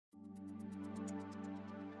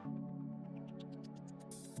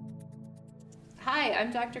Hi,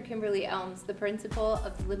 I'm Dr. Kimberly Elms, the principal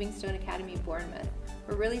of the Livingstone Academy Bournemouth.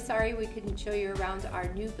 We're really sorry we couldn't show you around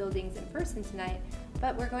our new buildings in person tonight,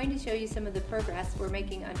 but we're going to show you some of the progress we're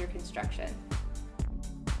making under construction.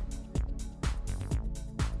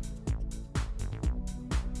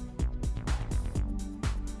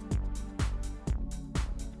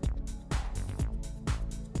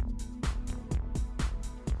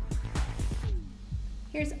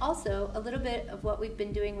 Here's also a little bit of what we've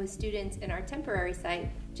been doing with students in our temporary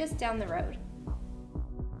site just down the road.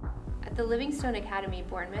 At the Livingstone Academy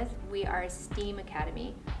Bournemouth, we are a STEAM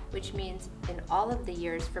academy, which means in all of the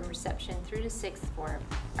years from reception through to sixth form,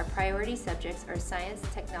 our priority subjects are science,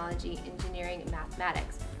 technology, engineering, and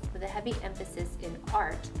mathematics, with a heavy emphasis in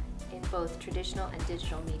art in both traditional and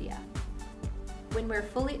digital media. When we're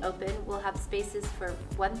fully open, we'll have spaces for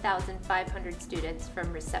 1,500 students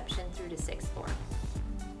from reception through to sixth form.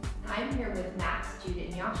 I'm here with Max, Jude,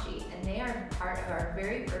 and Yashi, and they are part of our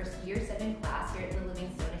very first Year 7 class here at the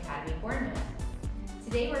Livingstone Academy Bournemouth.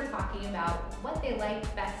 Today we're talking about what they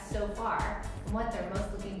liked best so far and what they're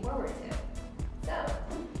most looking forward to. So,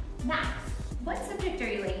 Max, what subject are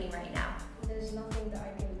you liking right now? There's nothing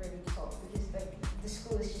that I can really talk because the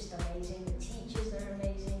school is just amazing, the teachers are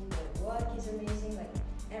amazing, the work is amazing,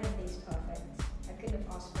 everything's perfect. I couldn't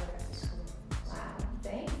have asked for a better school. Wow,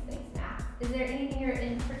 thanks Max. Is there anything you're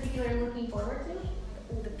in particular looking forward to?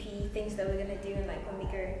 All the PE things that we're gonna do, and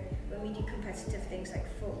when we do competitive things like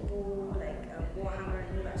football, Warhammer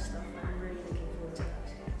and all that stuff, I'm really looking forward to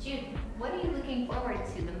that. Jude, what are you looking forward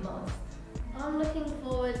to the most? I'm looking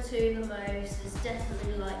forward to the most is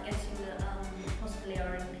definitely getting the possibly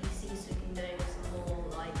our NPC, so we can do some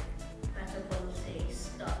more better quality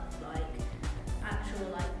stuff,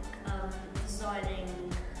 actual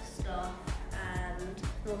designing stuff, and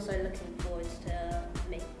also looking forward to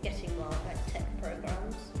getting more tech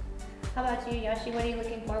programs. How about you, Yashi? What are you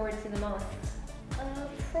looking forward to the most?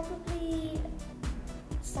 Probably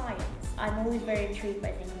science. I'm always very intrigued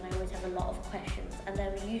by things and I always have a lot of questions, and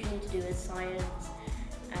they're usually to do with science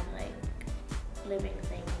and living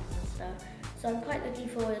things and stuff. So I'm quite looking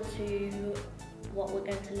forward to what we're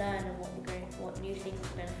going to learn and what new things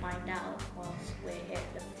we're going to find out whilst we're here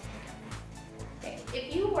at the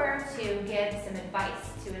If you were to give some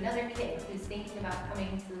advice to another kid who's thinking about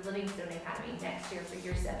coming to the Livingstone Academy next year for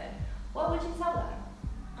Year 7, what would you tell them?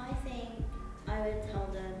 I think I would tell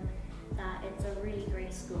them that it's a really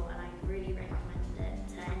great school and I really recommend it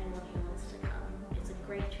to anyone who wants to come. It's a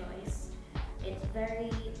great choice. It's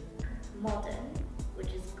very modern,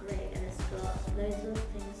 which is great, and it's got loads of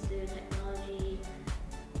things to do with technology.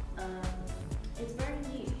 It's very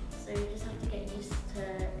new, so you just have to get used to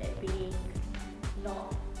it being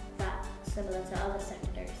not that similar to other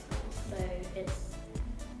secondary schools. So it's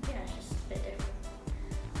just a bit different.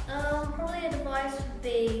 Probably advice would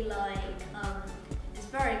be it's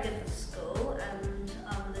very good for school, and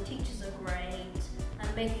the teachers are great,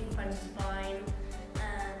 and making friends is fine,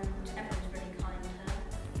 and everyone's really kind to her.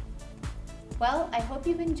 Well, I hope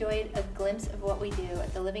you've enjoyed a glimpse of what we do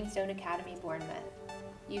at the Livingstone Academy Bournemouth.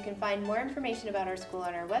 You can find more information about our school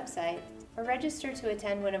on our website, or register to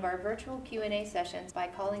attend one of our virtual Q&A sessions by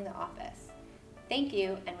calling the office. Thank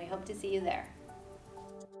you, and we hope to see you there.